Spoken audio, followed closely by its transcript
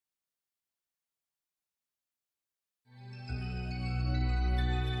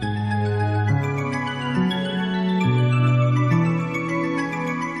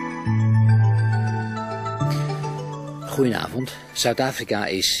Goedenavond. Zuid-Afrika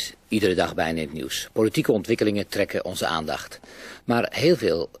is iedere dag bijna in het nieuws. Politieke ontwikkelingen trekken onze aandacht. Maar heel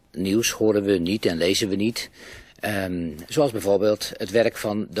veel nieuws horen we niet en lezen we niet. Zoals bijvoorbeeld het werk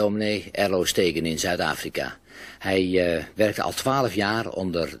van dominee Erlo Stegen in Zuid-Afrika. Hij werkte al 12 jaar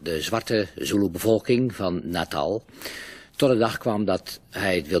onder de zwarte Zulu-bevolking van Natal. Tot de dag kwam dat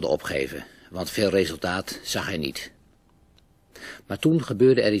hij het wilde opgeven. Want veel resultaat zag hij niet. Maar toen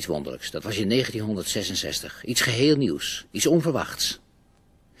gebeurde er iets wonderlijks. Dat was in 1966. Iets geheel nieuws. Iets onverwachts.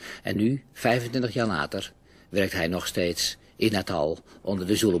 En nu, 25 jaar later, werkt hij nog steeds in Natal onder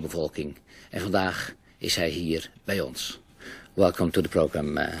de Zulu-bevolking. En vandaag is hij hier bij ons. Welcome to the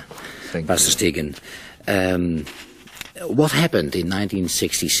program, Pastor Stegen. What happened in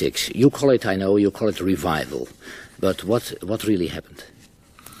 1966? You call it, I know, you call it revival. But what really happened?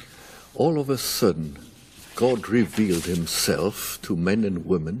 All of a sudden, God revealed himself to men and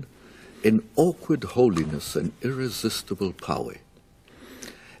women in awkward holiness and irresistible power.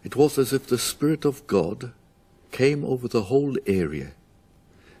 It was as if the Spirit of God came over the whole area,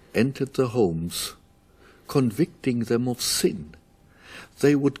 entered the homes, convicting them of sin.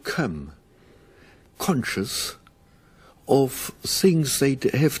 They would come conscious of things they'd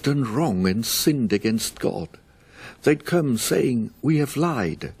have done wrong and sinned against God. They'd come saying, we have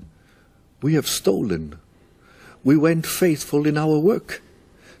lied, we have stolen, we weren't faithful in our work.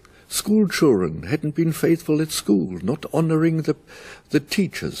 School children hadn't been faithful at school, not honoring the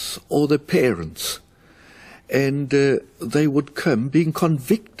teachers or the parents. And they would come being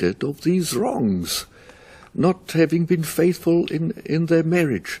convicted of these wrongs, not having been faithful in their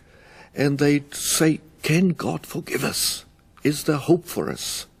marriage. And they'd say, can God forgive us? Is there hope for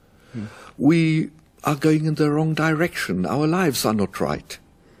us? We are going in the wrong direction. Our lives are not right.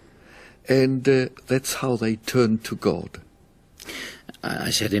 And that's how they turned to God. I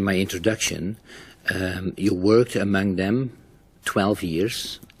said in my introduction, you worked among them 12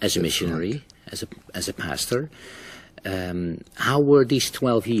 years as a missionary, right, as a pastor. How were these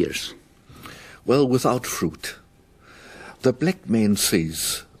 12 years? Well, without fruit. The black man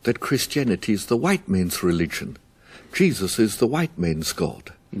says that Christianity is the white man's religion. Jesus is the white man's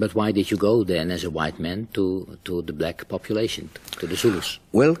God. But why did you go then as a white man to the black population, to the Zulus?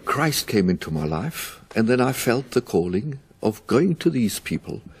 Well, Christ came into my life, and then I felt the calling of going to these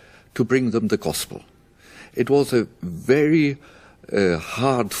people to bring them the gospel. It was a very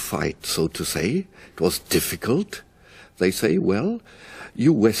hard fight, so to say. It was difficult. They say, well,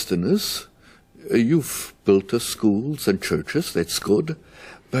 you Westerners, you've built us schools and churches, that's good,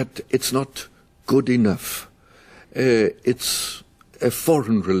 but it's not good enough. It's a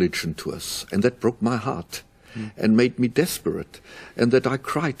foreign religion to us, and that broke my heart and made me desperate, and that I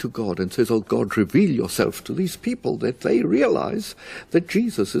cried to God and says, oh God, reveal yourself to these people, that they realize that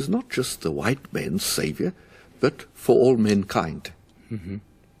Jesus is not just the white man's savior, but for all mankind. Mm-hmm.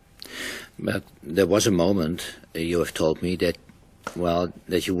 But there was a moment, you have told me, that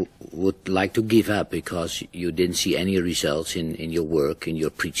that you would like to give up because you didn't see any results in your work, in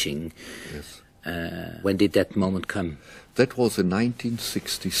your preaching. Yes. When did that moment come? That was in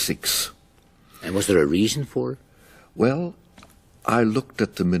 1966. And was there a reason for it? Well, I looked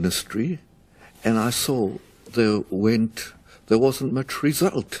at the ministry and I saw there wasn't much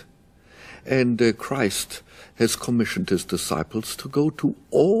result. And Christ has commissioned his disciples to go to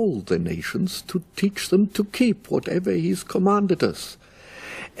all the nations to teach them to keep whatever he's commanded us.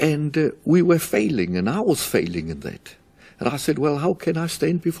 And we were failing, and I was failing in that. And I said, well, how can I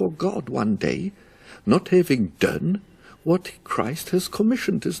stand before God one day not having done what Christ has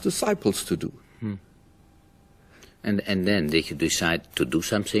commissioned his disciples to do? And then did you decide to do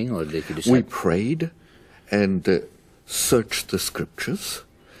something, or did you decide? We prayed and searched the scriptures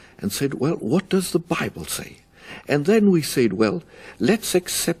and said, well, what does the Bible say? And then we said, well, let's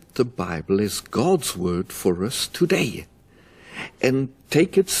accept the Bible as God's word for us today and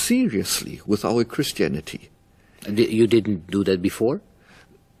take it seriously with our Christianity. And you didn't do that before?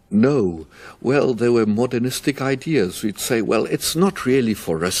 No. Well, there were modernistic ideas. We'd say, well, it's not really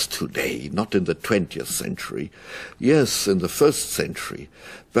for us today, not in the 20th century. Yes, in the 1st century.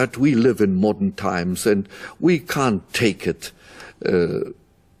 But we live in modern times and we can't take it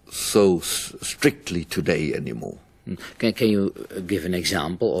so strictly today anymore. Can you give an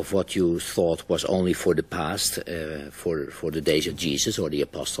example of what you thought was only for the past, for the days of Jesus or the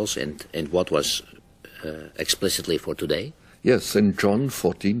apostles, and what was explicitly for today? Yes, in John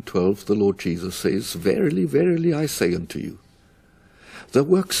 14:12, the Lord Jesus says, verily, verily, I say unto you, the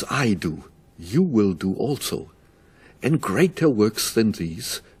works I do, you will do also, and greater works than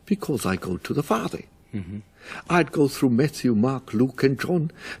these, because I go to the Father. Mm-hmm. I'd go through Matthew, Mark, Luke, and John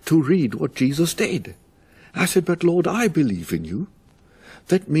to read what Jesus did. I said, but Lord, I believe in you.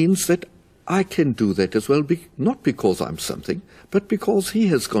 That means that I can do that as well, not because I'm something, but because he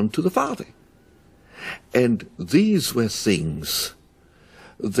has gone to the Father. And these were things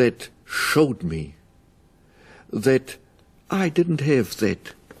that showed me that I didn't have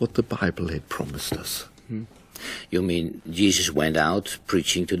that, what the Bible had promised us. You mean Jesus went out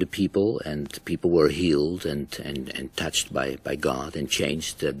preaching to the people, and people were healed and touched by God and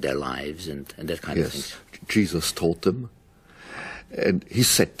changed their lives and that kind of thing? Yes, Jesus taught them, and he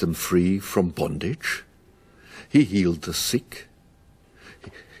set them free from bondage. He healed the sick.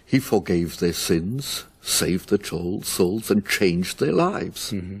 He forgave their sins, saved their souls, and changed their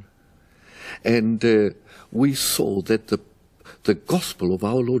lives. And we saw that the gospel of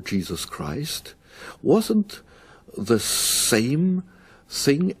our Lord Jesus Christ wasn't the same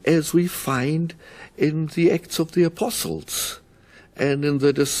thing as we find in the Acts of the Apostles and in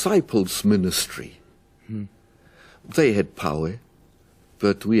the disciples' ministry. They had power,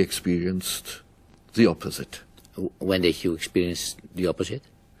 but we experienced the opposite. When did you experience the opposite?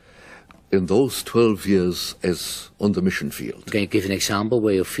 In those 12 years as on the mission field. Can you give an example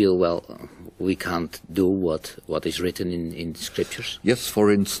where you feel, well, we can't do what is written in the scriptures? Yes, for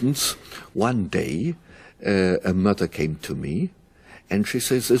instance, one day a mother came to me and she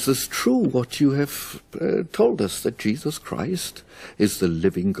says, is this true what you have told us, that Jesus Christ is the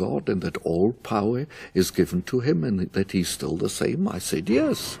living God and that all power is given to him and that he's still the same? I said,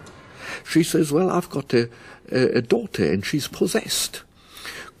 yes. She says, well, I've got a daughter and she's possessed.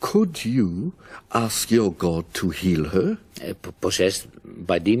 Could you ask your God to heal her? Possessed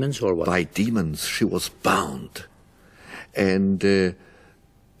by demons or what? By demons. She was bound. And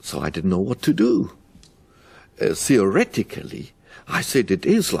so I didn't know what to do. Theoretically, I said it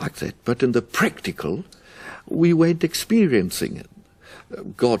is like that, but in the practical, we weren't experiencing it.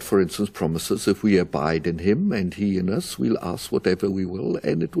 God, for instance, promises if we abide in him and he in us, we'll ask whatever we will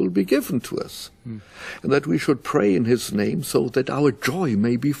and it will be given to us. And that we should pray in his name so that our joy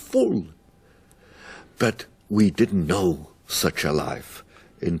may be full. But we didn't know such a life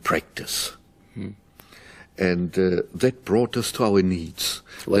in practice. And that brought us to our needs.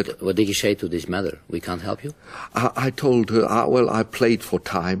 What did you say to this mother? We can't help you? I told her, well, I played for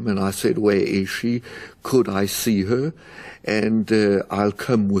time, and I said, where is she? Could I see her? And I'll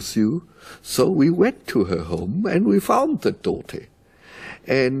come with you. So we went to her home, and we found the daughter.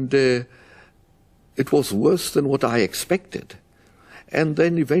 And it was worse than what I expected. And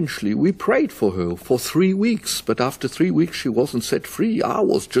then eventually we prayed for her for 3 weeks, but after 3 weeks she wasn't set free. I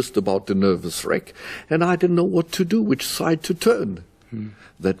was just about a nervous wreck, and I didn't know what to do, which side to turn.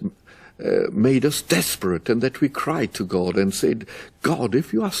 That made us desperate, and that we cried to God and said, God,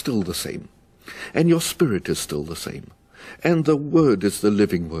 if you are still the same, and your Spirit is still the same, and the Word is the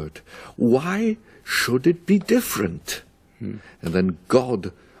living Word, why should it be different? And then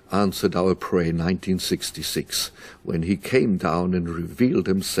God answered our prayer in 1966, when he came down and revealed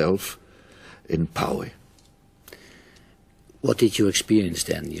himself in power. What did you experience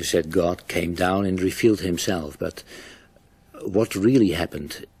then? You said God came down and revealed himself, but what really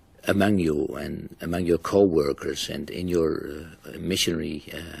happened among you and among your co-workers and in your missionary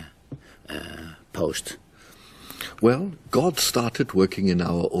post? Well, God started working in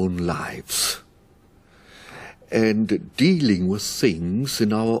our own lives and dealing with things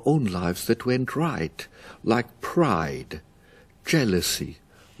in our own lives that went right, like pride, jealousy,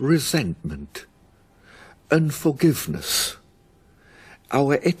 resentment, unforgiveness,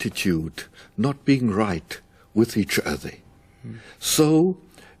 our attitude not being right with each other. So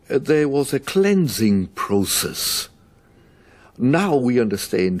there was a cleansing process. Now we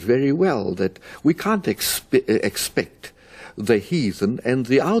understand very well that we can't expect the heathen and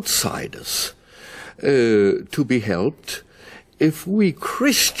the outsiders to be helped if we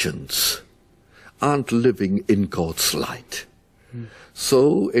Christians aren't living in God's light.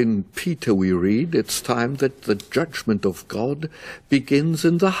 So in Peter we read, it's time that the judgment of God begins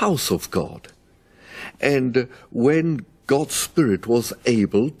in the house of God. And when God's Spirit was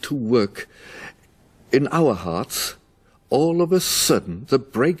able to work in our hearts, all of a sudden the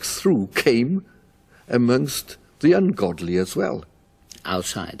breakthrough came amongst the ungodly as well.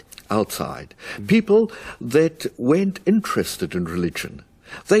 Outside. People that weren't interested in religion.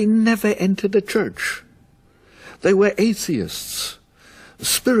 They never entered a church. They were atheists,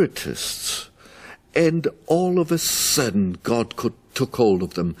 spiritists, and all of a sudden God took hold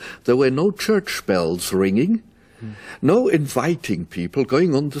of them. There were no church bells ringing, no inviting people,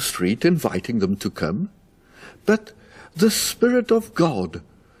 going on the street, inviting them to come, but the Spirit of God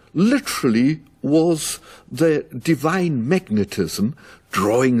literally was the divine magnetism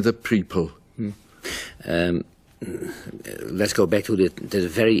drawing the people Let's go back to the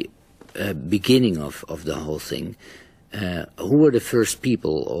very beginning of the whole thing. Who were the first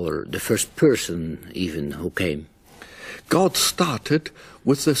people, or the first person even, who came? God started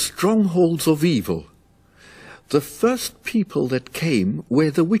with the strongholds of evil. The first people that came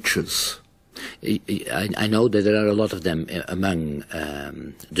were the witches. I know that there are a lot of them among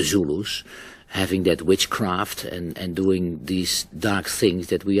the Zulus, having that witchcraft and doing these dark things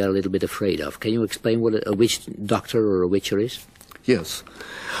that we are a little bit afraid of. Can you explain what a witch doctor or a witcher is? Yes.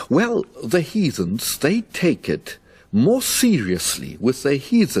 Well, the heathens, they take it more seriously with their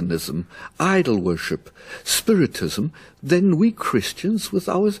heathenism, idol worship, spiritism, than we Christians with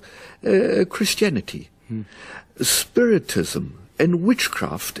our Christianity. Spiritism and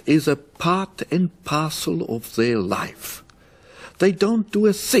witchcraft is a part and parcel of their life. They don't do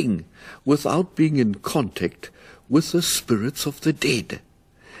a thing without being in contact with the spirits of the dead.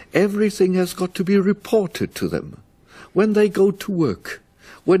 Everything has got to be reported to them. When they go to work,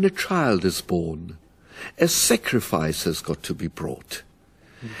 when a child is born, a sacrifice has got to be brought.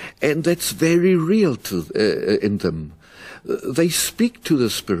 And that's very real in them. They speak to the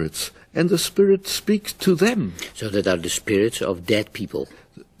spirits, and the spirit speaks to them. So that are the spirits of dead people.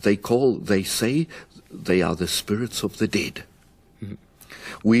 They say they are the spirits of the dead.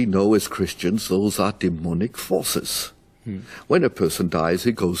 We know as Christians those are demonic forces. When a person dies,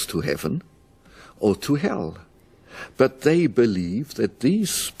 he goes to heaven or to hell. But they believe that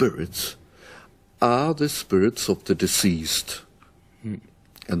these spirits are the spirits of the deceased.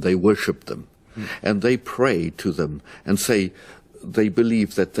 And they worship them. And they pray to them and say they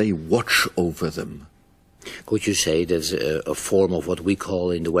believe that they watch over them. Could you say that's a form of what we call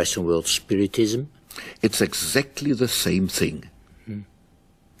in the Western world spiritism? It's exactly the same thing.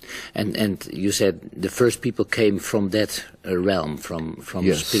 And you said the first people came from that realm, from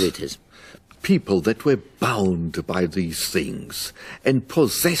Yes. spiritism. People that were bound by these things and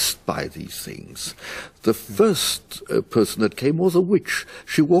possessed by these things. The first person that came was a witch.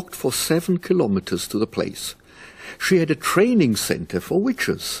 She walked for 7 kilometers to the place. She had a training center for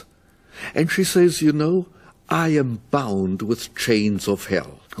witches. And she says, you know, I am bound with chains of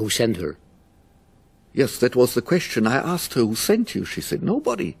hell. Who sent her? Yes, that was the question. I asked her, who sent you? She said,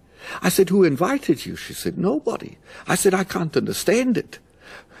 nobody. I said, who invited you? She said, nobody. I said, I can't understand it.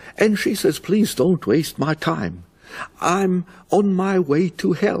 And she says, please don't waste my time. I'm on my way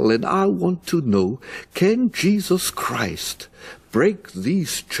to hell, and I want to know, can Jesus Christ break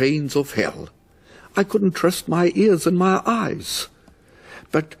these chains of hell? I couldn't trust my ears and my eyes.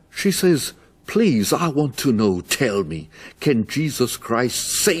 But she says, please, I want to know, tell me, can Jesus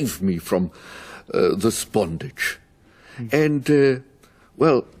Christ save me from this bondage? And,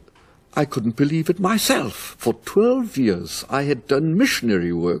 well, I couldn't believe it myself. For 12 years I had done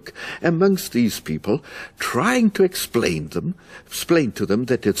missionary work amongst these people, trying to explain to them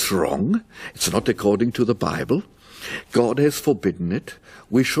that it's wrong, it's not according to the Bible, God has forbidden it,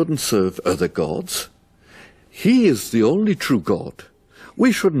 we shouldn't serve other gods. He is the only true God.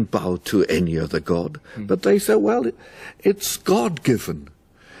 We shouldn't bow to any other god. But they say, well, it's God-given.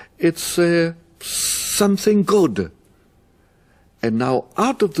 It's something good. And now,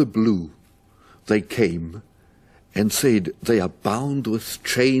 out of the blue, they came and said they are bound with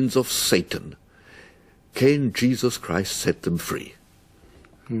chains of Satan. Can Jesus Christ set them free?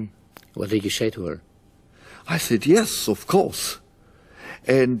 What did you say to her? I said, yes, of course.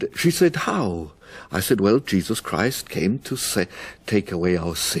 And she said, how? I said, well, Jesus Christ came to take away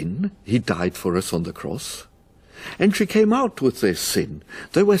our sin. He died for us on the cross. And she came out with their sin.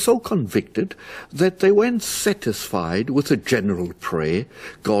 They were so convicted that they weren't satisfied with a general prayer,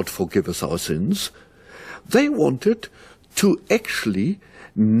 God forgive us our sins. They wanted to actually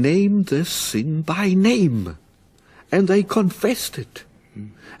name their sin by name. And they confessed it.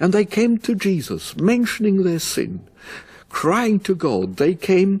 And they came to Jesus, mentioning their sin, crying to God. They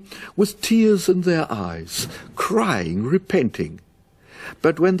came with tears in their eyes, crying, repenting.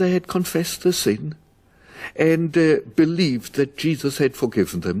 But when they had confessed their sin, and believed that Jesus had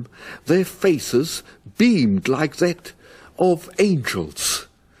forgiven them, their faces beamed like that of angels.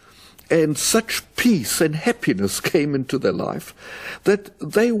 And such peace and happiness came into their life that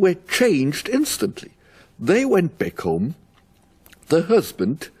they were changed instantly. They went back home. The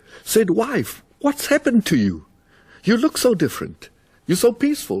husband said, wife, what's happened to you? You look so different. You're so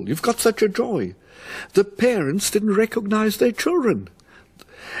peaceful. You've got such a joy. The parents didn't recognize their children.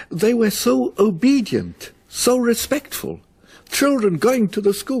 They were so obedient, so respectful. Children going to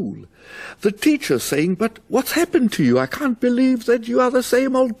the school. The teacher saying, but what's happened to you? I can't believe that you are the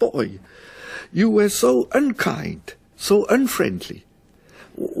same old boy. You were so unkind, so unfriendly.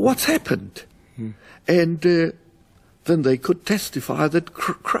 What's happened? And then they could testify that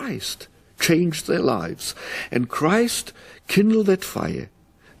Christ changed their lives. And Christ kindled that fire.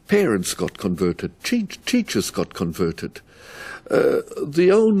 Parents got converted. Teachers got converted.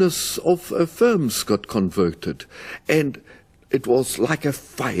 The owners of firms got converted. And it was like a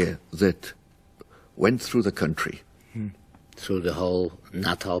fire that went through the country. Through the whole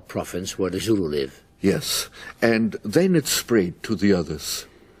Natal province where the Zulu live. Yes. And then it spread to the others,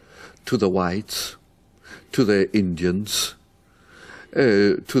 to the whites, to the Indians,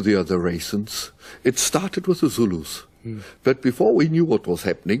 to the other races. It started with the Zulus. But before we knew what was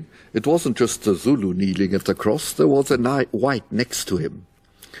happening, it wasn't just the Zulu kneeling at the cross, there was a white next to him.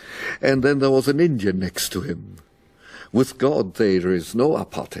 And then there was an Indian next to him. With God there is no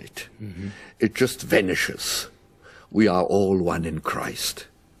apartheid. It just vanishes. We are all one in Christ.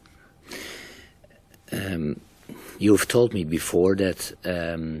 You've told me before that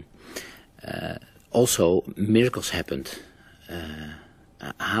also miracles happened.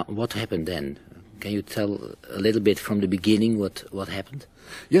 What happened then? Can you tell a little bit from the beginning what happened?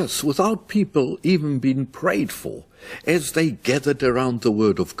 Yes, without people even being prayed for, as they gathered around the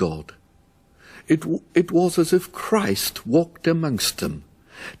Word of God. It was as if Christ walked amongst them,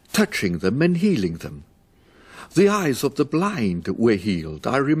 touching them and healing them. The eyes of the blind were healed.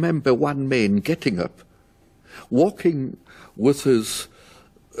 I remember one man getting up, walking with his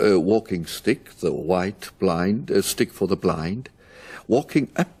walking stick, the white stick for the blind, walking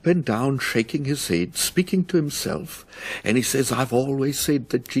up and down, shaking his head, speaking to himself. And he says, I've always said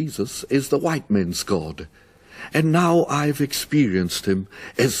that Jesus is the white man's God. And now I've experienced him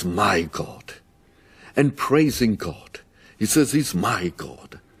as my God. And praising God. He says, he's my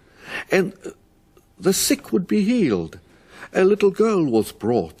God. And the sick would be healed. A little girl was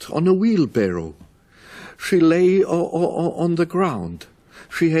brought on a wheelbarrow. She lay on the ground.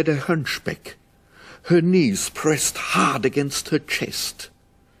 She had a hunchback. Her knees pressed hard against her chest.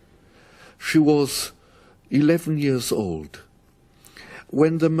 She was 11 years old.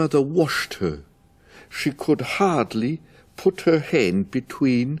 When the mother washed her, she could hardly put her hand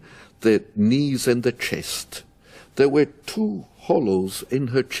between the knees and the chest. There were 2 hollows in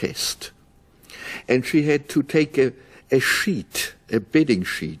her chest. And she had to take a sheet, a bedding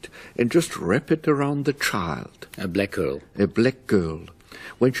sheet, and just wrap it around the child. A black girl. A black girl.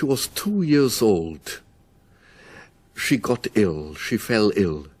 When she was 2 years old, she got ill, she fell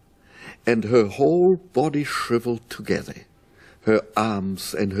ill, and her whole body shriveled together, her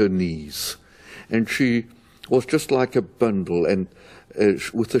arms and her knees, and she was just like a bundle and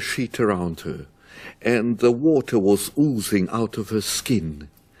with a sheet around her, and the water was oozing out of her skin,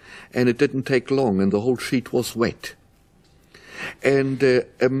 and it didn't take long, and the whole sheet was wet. And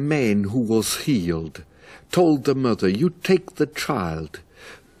a man who was healed told the mother, you take the child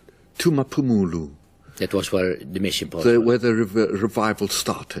to Mapumulu. That was where the mission was. Where the revival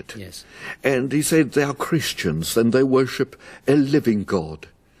started. Yes. And he said, they are Christians and they worship a living God.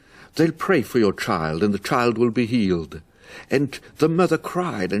 They'll pray for your child and the child will be healed. And the mother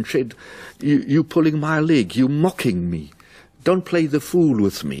cried and said, you pulling my leg, you mocking me. Don't play the fool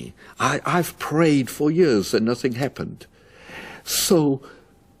with me. I've prayed for years and nothing happened. So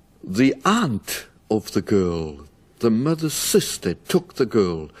the aunt of the girl, the mother's sister, took the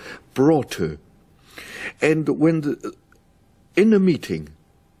girl, brought her. And when in a meeting,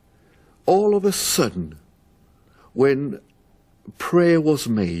 all of a sudden, when prayer was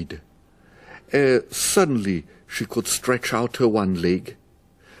made, suddenly she could stretch out her one leg,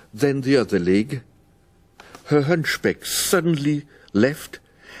 then the other leg. Her hunchback suddenly left,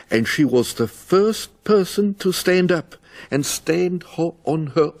 and she was the first person to stand up and stand on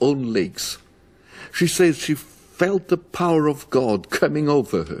her own legs. She says she felt the power of God coming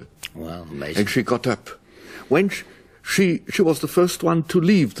over her. Wow, amazing. And she got up. When she was the first one to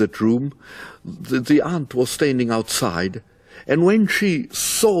leave that room, the aunt was standing outside, and when she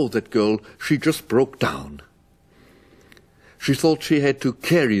saw that girl, she just broke down. She thought she had to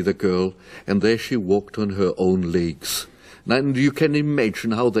carry the girl, and there she walked on her own legs. And you can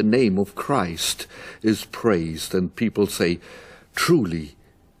imagine how the name of Christ is praised, and people say, truly,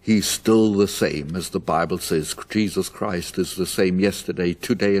 he's still the same, as the Bible says, Jesus Christ is the same yesterday,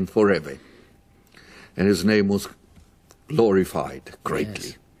 today, and forever. And his name was glorified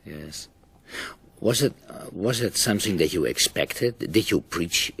greatly. Yes. Was it something that you expected? Did you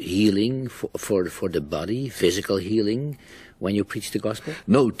preach healing for the body, physical healing, when you preached the gospel?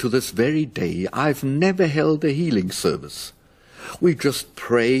 No, to this very day, I've never held a healing service. We just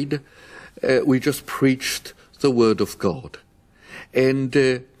prayed, we just preached the word of God.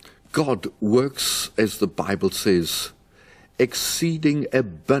 And God works, as the Bible says, exceeding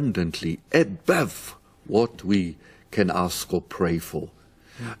abundantly, above what we can ask or pray for.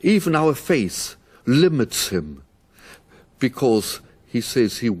 Even our faith limits him, because he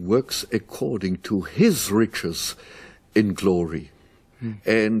says he works according to his riches in glory.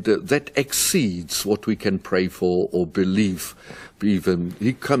 And that exceeds what we can pray for or believe. Even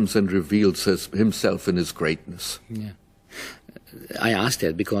he comes and reveals himself in his greatness. Yeah. I ask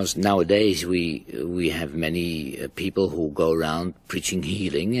that because nowadays we have many people who go around preaching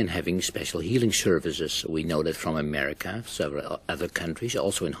healing and having special healing services. We know that from America, several other countries,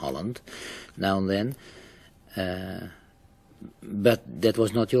 also in Holland, now and then. But that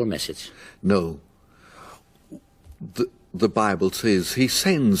was not your message. No. The Bible says he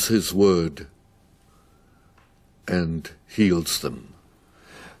sends his word and heals them.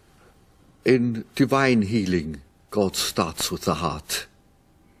 In divine healing, God starts with the heart.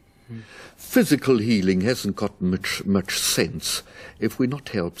 Physical healing hasn't got much sense if we're not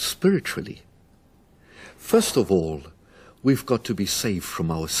helped spiritually. First of all, we've got to be saved from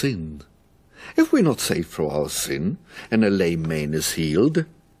our sin. If we're not saved from our sin, and a lame man is healed,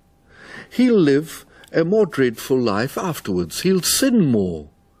 he'll live a more dreadful life afterwards. He'll sin more.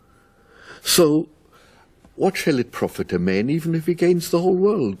 So, what shall it profit a man even if he gains the whole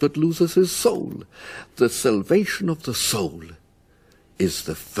world but loses his soul? The salvation of the soul is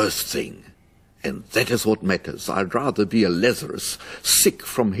the first thing, and that is what matters. I'd rather be a Lazarus, sick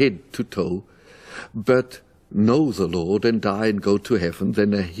from head to toe, but know the Lord and die and go to heaven,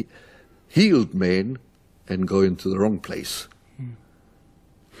 than a healed man and go into the wrong place.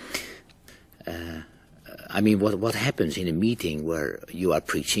 I mean, what happens in a meeting where you are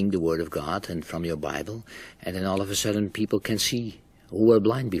preaching the Word of God and from your Bible, and then all of a sudden people can see who were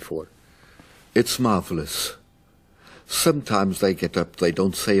blind before? It's marvelous. Sometimes they get up, they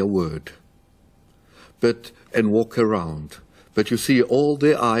don't say a word, and walk around. But you see, all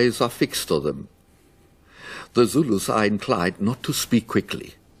their eyes are fixed on them. The Zulus are inclined not to speak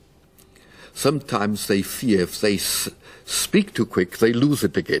quickly. Sometimes they fear if they speak too quick, they lose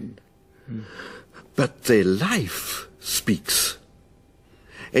it again. But their life speaks.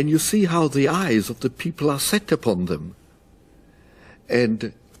 And you see how the eyes of the people are set upon them.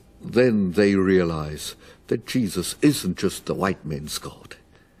 And then they realize that Jesus isn't just the white man's God.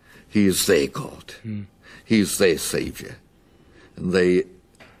 He is their God. He is their Savior. And they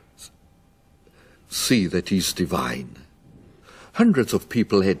see that he's divine. Hundreds of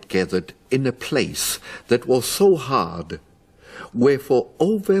people had gathered in a place that was so hard, where for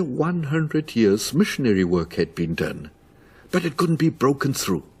over 100 years missionary work had been done, but it couldn't be broken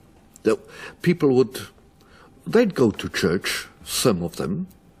through. The people they'd go to church, some of them,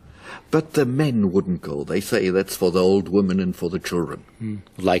 but the men wouldn't go. They say that's for the old women and for the children.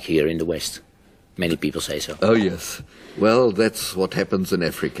 Like here in the West. Many people say so. Oh, yes. Well, that's what happens in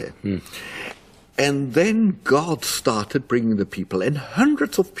Africa. And then God started bringing the people, and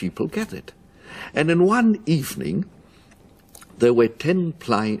hundreds of people gathered. And in one evening, there were 10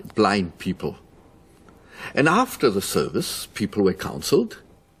 blind people. And after the service, people were counseled.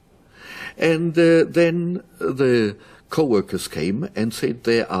 And then the co-workers came and said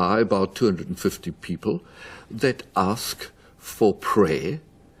there are about 250 people that ask for prayer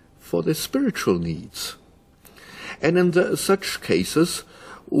for their spiritual needs. And in such cases,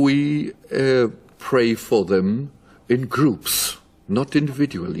 we pray for them in groups, not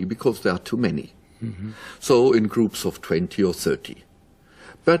individually, because there are too many. So in groups of 20 or 30.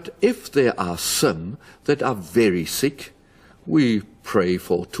 But if there are some that are very sick, we pray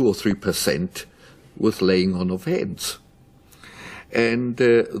for 2 or 3% with laying on of hands. And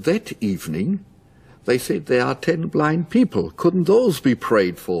that evening, they said there are 10 blind people. Couldn't those be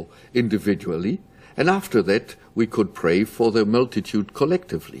prayed for individually? And after that, we could pray for the multitude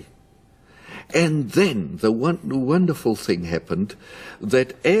collectively. And then the wonderful thing happened,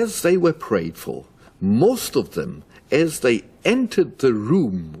 that as they were prayed for, most of them, as they entered the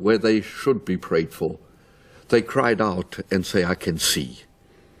room where they should be prayed for, they cried out and say, "I can see."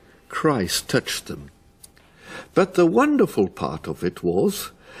 Christ touched them. But the wonderful part of it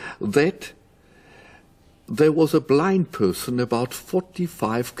was that there was a blind person about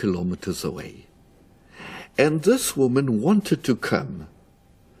 45 kilometers away. And this woman wanted to come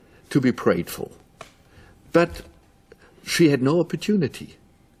to be prayed for. But she had no opportunity.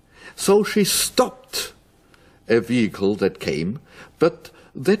 So she stopped a vehicle that came, but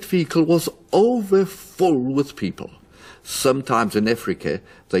that vehicle was overfull with people. Sometimes in Africa,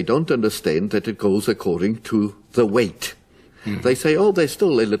 they don't understand that it goes according to the weight. They say, oh, there's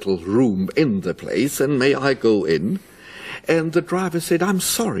still a little room in the place, and may I go in? And the driver said, I'm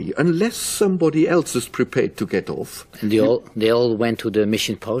sorry, unless somebody else is prepared to get off. And they all went to the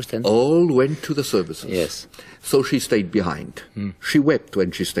mission post then? All went to the services. Yes. So she stayed behind. She wept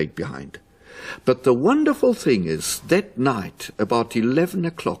when she stayed behind. But the wonderful thing is, that night, about 11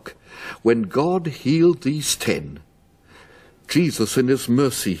 o'clock, when God healed these 10, Jesus in his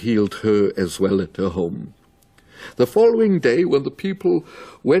mercy healed her as well at her home. The following day, when the people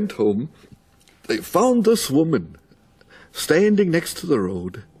went home, they found this woman standing next to the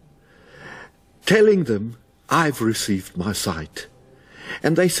road, telling them, I've received my sight.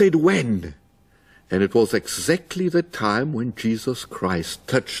 And they said, when? And it was exactly the time when Jesus Christ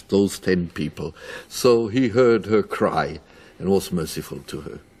touched those 10 people. So he heard her cry and was merciful to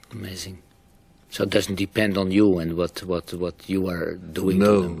her. Amazing. So it doesn't depend on you and what you are doing to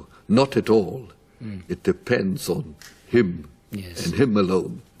them. No, not at all. It depends on him and him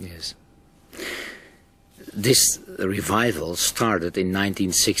alone. Yes. This revival started in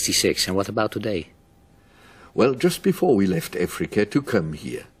 1966, and what about today? Well, just before we left Africa to come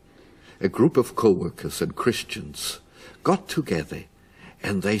here, a group of co-workers and Christians got together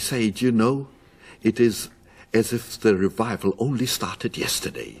and they said, you know, it is as if the revival only started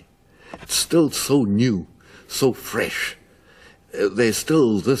yesterday. It's still so new, so fresh. There's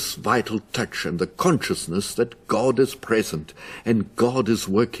still this vital touch and the consciousness that God is present and God is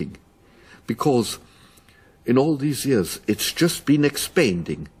working. Because in all these years, it's just been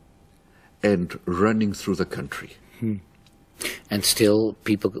expanding and running through the country. And still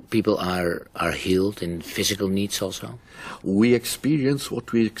people are healed in physical needs also? We experience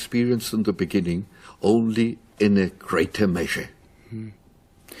what we experienced in the beginning, only in a greater measure.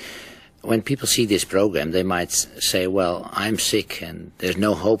 When people see this program, they might say, well, I'm sick and there's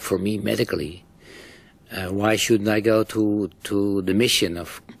no hope for me medically. Why shouldn't I go to the mission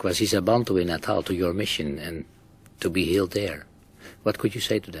of Kwazisa Bantu in Natal, to your mission, and to be healed there? What could you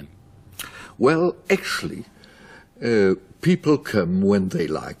say to them? Well, actually, people come when they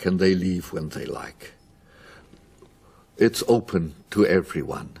like and they leave when they like. It's open to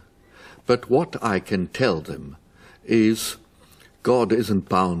everyone. But what I can tell them is God isn't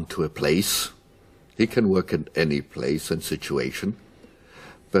bound to a place. He can work in any place and situation.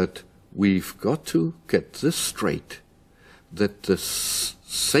 But we've got to get this straight, that the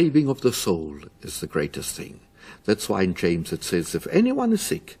saving of the soul is the greatest thing. That's why in James it says, if anyone is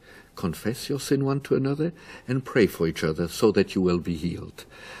sick, confess your sin one to another and pray for each other so that you will be healed.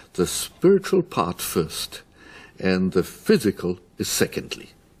 The spiritual part first, and the physical is secondly.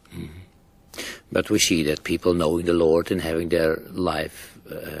 But we see that people knowing the Lord and having their life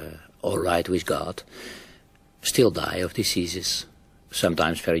all right with God still die of diseases,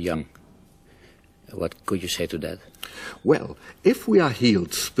 sometimes very young. What could you say to that? Well, if we are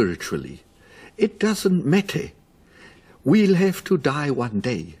healed spiritually, it doesn't matter. We'll have to die one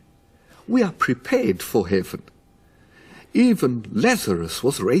day. We are prepared for heaven. Even Lazarus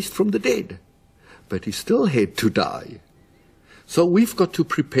was raised from the dead, but he still had to die. So we've got to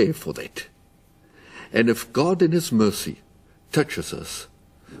prepare for that. And if God in his mercy touches us,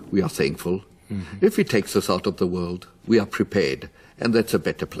 we are thankful. If he takes us out of the world, we are prepared, and that's a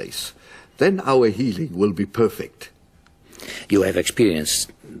better place. Then our healing will be perfect. You have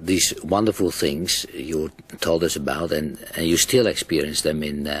experienced these wonderful things you told us about, and you still experience them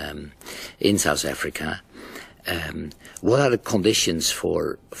in South Africa. What are the conditions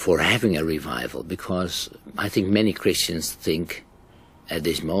for having a revival? Because I think many Christians think at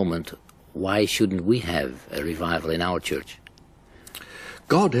this moment, why shouldn't we have a revival in our church?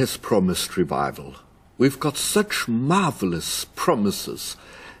 God has promised revival. We've got such marvelous promises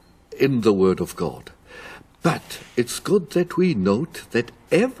in the Word of God. But it's good that we note that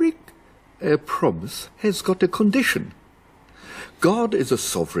every promise has got a condition. God is a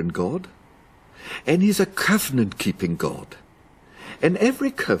sovereign God, and he's a covenant-keeping God. And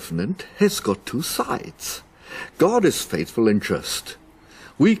every covenant has got two sides. God is faithful and just.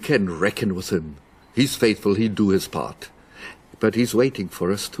 We can reckon with him. He's faithful, he'll do his part. But he's waiting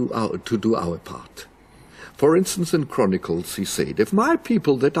for us to do our part. For instance, in Chronicles he said, if my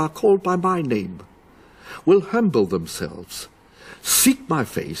people that are called by my name will humble themselves, seek my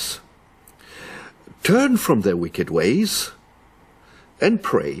face, turn from their wicked ways, and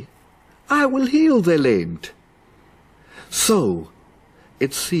pray, I will heal their land. So,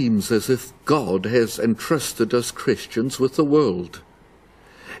 it seems as if God has entrusted us Christians with the world.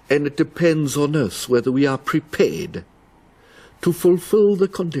 And it depends on us whether we are prepared to fulfill the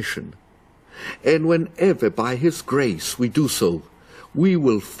condition. And whenever by his grace we do so, we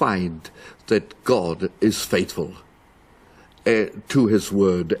will find that God is faithful. to his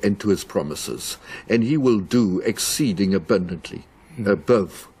word and to his promises, and he will do exceeding abundantly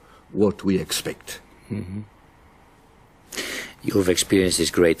above what we expect. Mm-hmm. You've experienced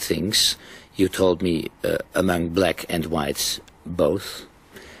these great things. You told me among black and whites both.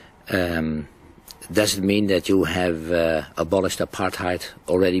 Does it mean that you have abolished apartheid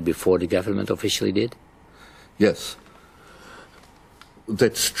already before the government officially did? Yes,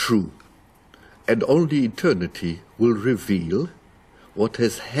 that's true. And only eternity will reveal what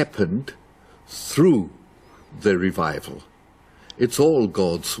has happened through the revival. It's all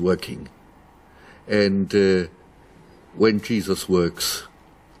God's working. And when Jesus works,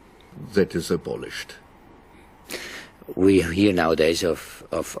 that is abolished. We hear nowadays of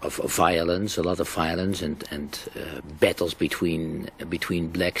violence, a lot of violence and battles between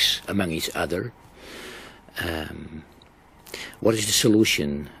blacks among each other. What is the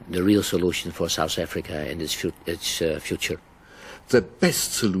solution, the real solution for South Africa in its future? The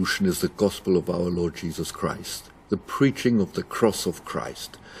best solution is the gospel of our Lord Jesus Christ, the preaching of the cross of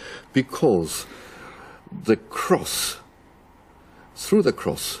Christ, because the cross, through the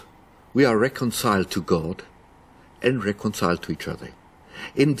cross, we are reconciled to God and reconciled to each other.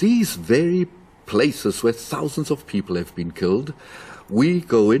 In these very places where thousands of people have been killed, we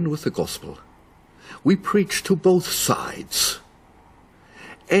go in with the gospel. We preach to both sides.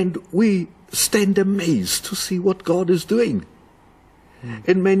 And we stand amazed to see what God is doing.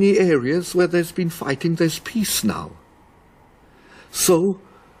 In many areas where there's been fighting, there's peace now. So,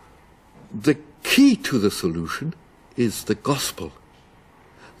 the key to the solution is the gospel,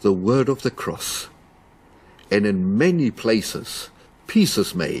 the word of the cross. And in many places, peace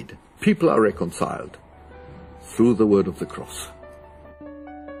is made. People are reconciled through the word of the cross.